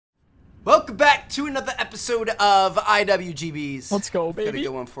Welcome back to another episode of IWGBs. Let's go, baby. Got a good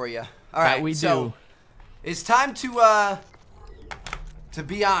one for you. All right, we so do. It's time to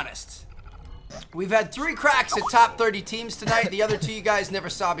be honest. We've had 3 cracks at top 30 teams tonight. The other 2 you guys never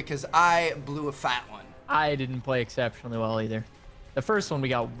saw because I blew a fat one. I didn't play exceptionally well either. The first one we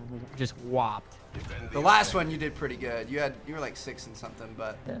got just whopped. The last one you did pretty good. You were like 6 and something,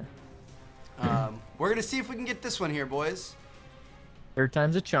 but yeah. We're gonna see if we can get this one here, boys. Third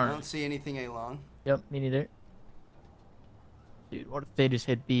time's a I charm. don't see anything A long. Yep, me neither. Dude, what if they just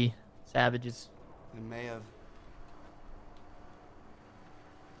hit B? Savages. It may have.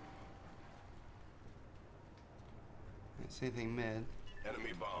 I don't see anything mid.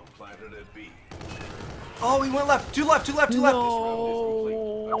 Enemy bomb planted at B. Oh, he went left. 2 left, 2 left, 2 left.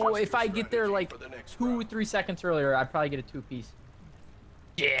 No, if I get there like 2-3 seconds earlier, I'd probably get a 2-piece.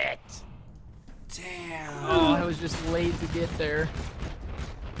 Shit. Damn. Oh, I was just late to get there.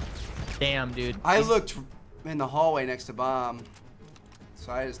 Damn, dude. I looked in the hallway next to bomb.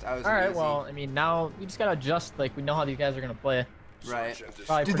 So I was All right, easy. well, I mean, now we just gotta adjust. Like, we know how these guys are gonna play. Right.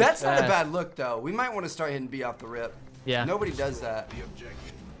 Probably Dude, pretty that's not a fast. bad look, though. We might want to start hitting B off the rip. Yeah. Nobody does that. The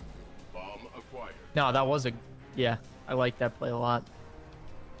objective. Bomb acquired. No, that was a... Yeah, I like that play a lot.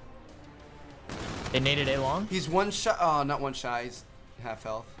 They naded A long? He's one shot. Oh, not one shot. He's half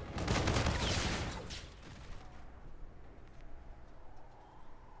health.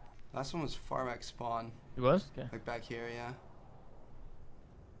 Last one was far back spawn. He was? Okay. Like back here, yeah.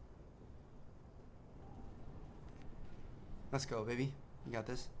 Let's go, baby. You got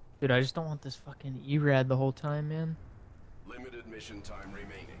this. Dude, I just don't want this fucking E-Rad the whole time, man. Limited mission time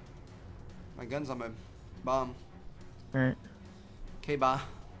remaining. My gun's on my bomb. Alright. K-ba.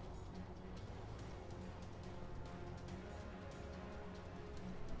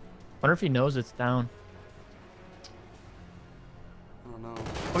 Wonder if he knows it's down. I don't know.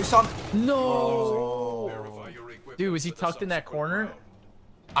 Oh, you saw him? No! Verify your equipment Dude, was he for the tucked in that subsequent corner? round.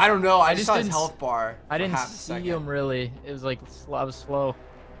 I don't know. I just just saw his didn't health bar. I for didn't half a see second. him really. It was like, I was slow.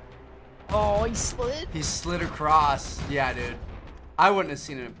 Oh, he slid? He slid across. Yeah, dude. I wouldn't have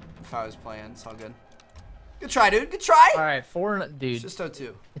seen it if I was playing. It's all good. Good try, dude. Good try. Alright, dude. It's just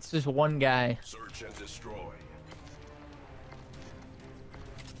 0-2. It's just one guy. Search and destroy.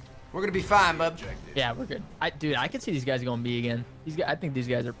 We're gonna be fine, bub. Objective. Yeah, we're good. Dude, I could see these guys going B again. I think these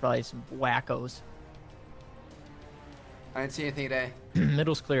guys are probably some wackos. I didn't see anything today.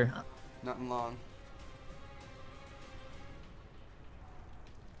 Middle's clear. Nothing long.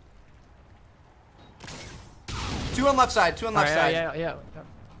 Two on left side. Two on left Alright, side. yeah.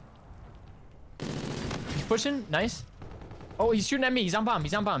 He's pushing. Nice. Oh, he's shooting at me. He's on bomb.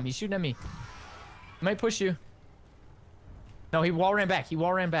 He's on bomb. He's shooting at me. He might push you. No, he wall ran back. He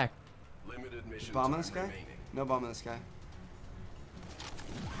wall ran back. Limited mission Bomb on time this guy? remaining. No bomb on this guy.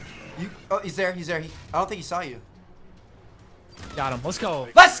 Oh, he's there. He's there. I don't think he saw you. Got him. Let's go.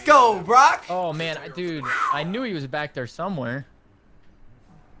 Let's go, Brock. Oh, man. Dude, I knew he was back there somewhere.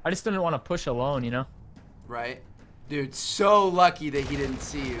 I just didn't want to push alone, you know? Right. Dude, so lucky that he didn't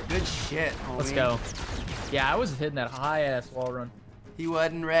see you. Good shit, homie. Let's go. Yeah, I was hitting that high-ass wall run. He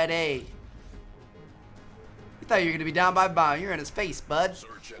wasn't ready. You thought you were going to be down by bomb. You're in his face, bud.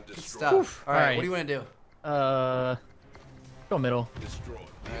 Search and Good destroy. stuff. Oof. All right, Alright. what do you want to do? Go middle. Destroy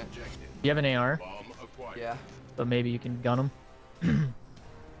the Alright. objective. You have an AR, Bomb acquired. Yeah. so maybe you can gun him.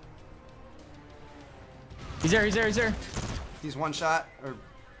 He's there. He's one shot. Or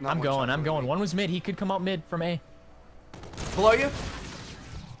not I'm one shot, going. really. One was mid. He could come out mid from A. Below you.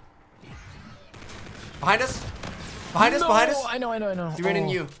 Behind us. Behind us. No, Behind us. I know. He ran in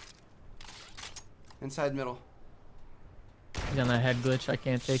Oh. you. Inside middle. He's on that head glitch. I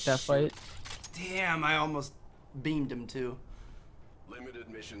can't take that fight. Damn, I almost beamed him too. Limited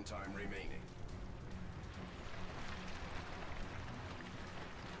mission time remaining.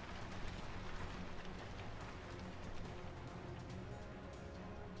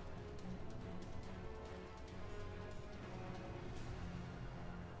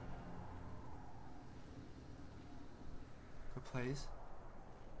 Good plays.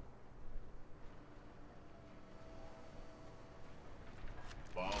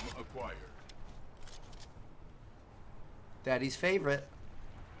 Bomb acquired. Daddy's favorite.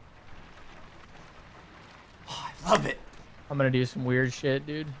 Oh, I love it. I'm gonna do some weird shit,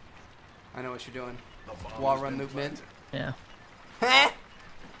 dude. I know what you're doing. The bomb Wall has run been loop mid. planted. Yeah. Heh.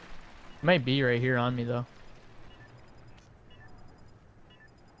 Might be right here on me though.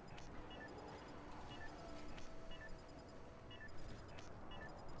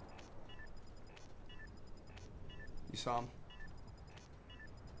 You saw him.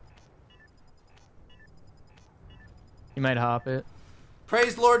 You might hop it.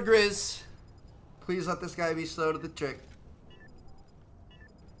 Praise Lord Grizz. Please let this guy be slow to the trick.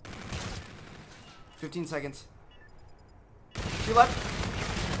 15 seconds. You left.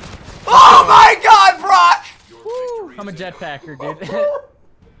 Oh my God, Brock! Woo, I'm a jetpacker, dude.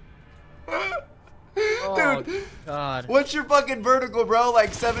 Oh, Dude, God. what's your fucking vertical, bro?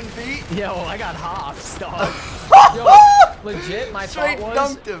 Like 7 feet? Yo, I got hops, dog. Yo, legit, my Straight thought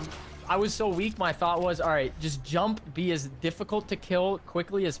was, dunked him. I was so weak, my thought was, all right, just jump, be as difficult to kill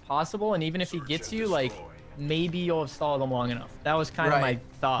quickly as possible, and even if he gets you, like, maybe you'll have stalled him long enough. That was kind of my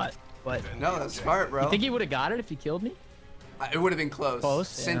thought, but... No, that's smart, bro. You think he would have got it if he killed me? It would have been close.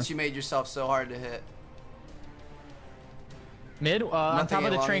 Since yeah. you made yourself so hard to hit. Mid, on top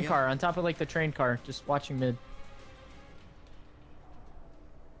of the train again? car, on top of, like, the train car, just watching mid.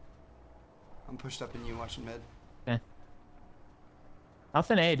 I'm pushed up in you watching mid. Okay.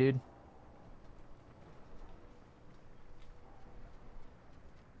 Nothing A, dude.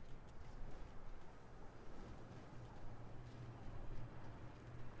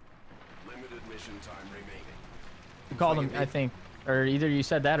 Limited mission time remaining. You called him, I think. Or either you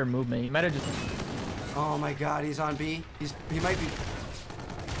said that or movement. You might have just... Oh my God, he's on B. He might be.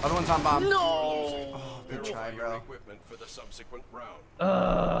 Other one's on bomb. No! Oh, good try, Verify your bro. equipment for the subsequent round.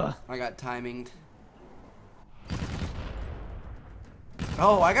 I got timinged.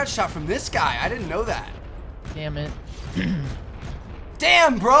 Oh, I got shot from this guy. I didn't know that. Damn it.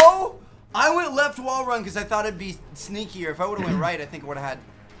 Damn, bro! I went left wall run because I thought it'd be sneakier. If I would have went right, I think I would have had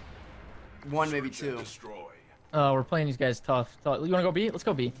one, maybe Search and two. destroy. We're playing these guys tough. You want to go B? Let's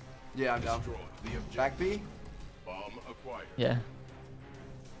go B. Yeah, I'm down. Destroy the objective. Back B? Bomb acquired. Yeah.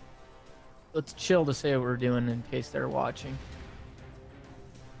 Let's chill to say what we're doing in case they're watching.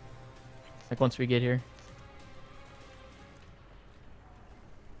 Like once we get here.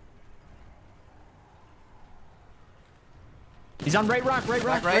 He's on right rock, right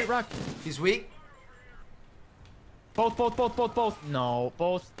rock, right rock. He's weak. Both. No,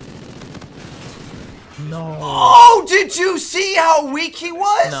 both. No. Oh, did you see how weak he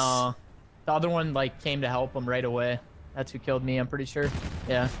was? No. The other one, like, came to help him right away. That's who killed me, I'm pretty sure.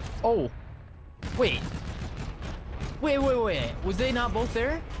 Yeah. Oh. Wait. Wait. Was they not both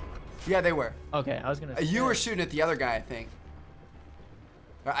there? Yeah, they were. Okay, I was gonna say. You were shooting at the other guy, I think.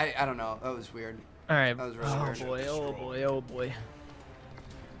 I don't know. That was weird. Alright. That was really weird. Oh boy.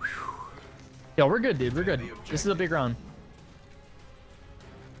 Yo, we're good, dude. We're good. This is a big round.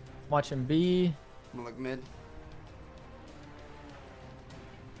 Watching B. I'm gonna look mid.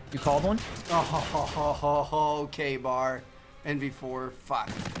 You called one? Oh, okay, bar. NV4. Fuck.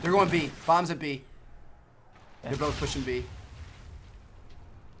 They're going B. Bombs at B. They're both pushing B.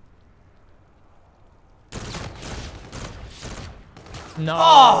 No.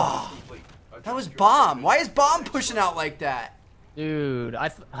 Oh! That was bomb. Why is bomb pushing out like that? Dude,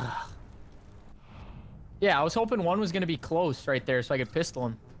 yeah, I was hoping one was gonna be close right there so I could pistol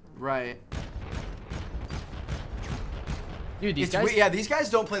him. Right. Dude, these guys. Yeah, these guys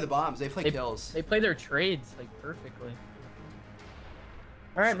don't play the bombs. They play kills. They play their trades like perfectly.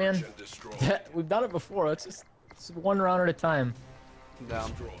 All right, man. Search and destroy. We've done it before. It's one round at a time. I'm down.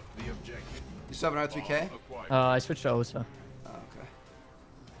 Destroy the objective. You still have an R3K? Bomb acquired. I switched to Osa. Oh, okay.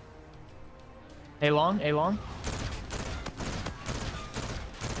 A long.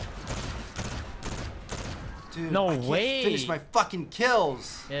 Dude, No I can't way. finish my fucking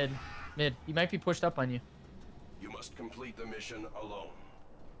kills. Mid. He might be pushed up on you. You must complete the mission alone.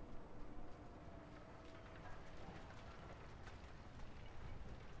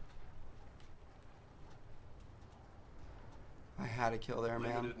 I had a kill there,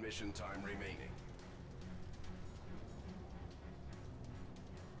 man. Limited mission time remaining.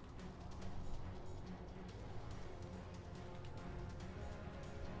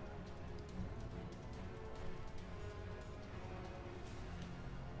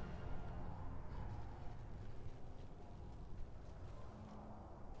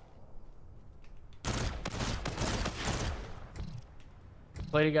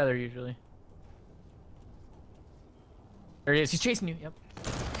 Play together usually. There he is. He's chasing you. Yep.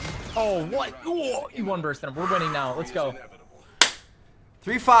 Oh, what? Ooh, you one burst him. We're winning now. Let's go. Inevitable.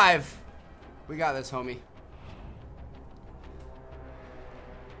 3-5. We got this, homie.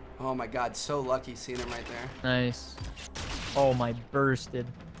 Oh my God, so lucky seeing him right there. Nice. Oh, my bursted.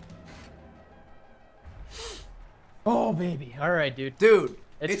 Oh, baby. All right, dude. Dude,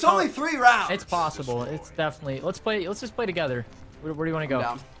 it's only 3 rounds. It's possible. It's definitely. Let's play. Let's just play together. Where do you want to go? I'm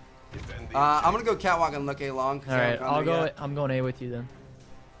down. Defend the I'm gonna go catwalk and look A long. All right, I'll go. I'm going A with you then.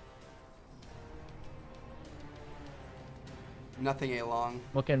 Nothing A long.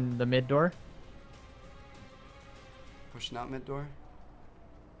 Looking the mid door. Pushing out mid door.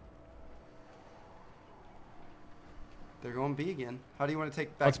 They're going B again. How do you want to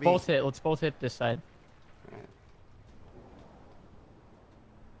take back Let's B? both hit. Let's both hit this side. All right.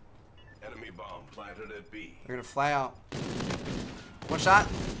 Enemy bomb planted at B. They're gonna fly out. One shot.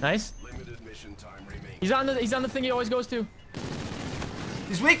 Nice. Limited mission time remaining. He's on the thing he always goes to.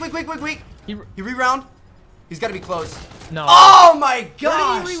 He's weak, weak, weak, weak, weak. He re-round. He's got to be close. no. Oh my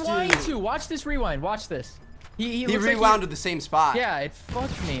gosh, Where did he rewind dude. to? Watch this rewind. Watch this. He looks rewound like to the same spot. Yeah, it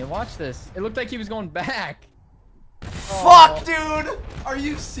fucked me. Watch this. It looked like he was going back. Fuck, dude. Are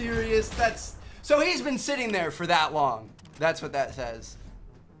you serious? That's so he's been sitting there for that long. That's what that says.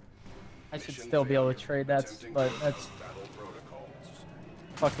 I should still be able to trade that, but that's Battle protocols.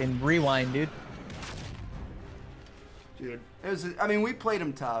 fucking rewind, dude. Dude, it was. I mean, we played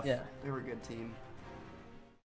them tough. Yeah. They were a good team.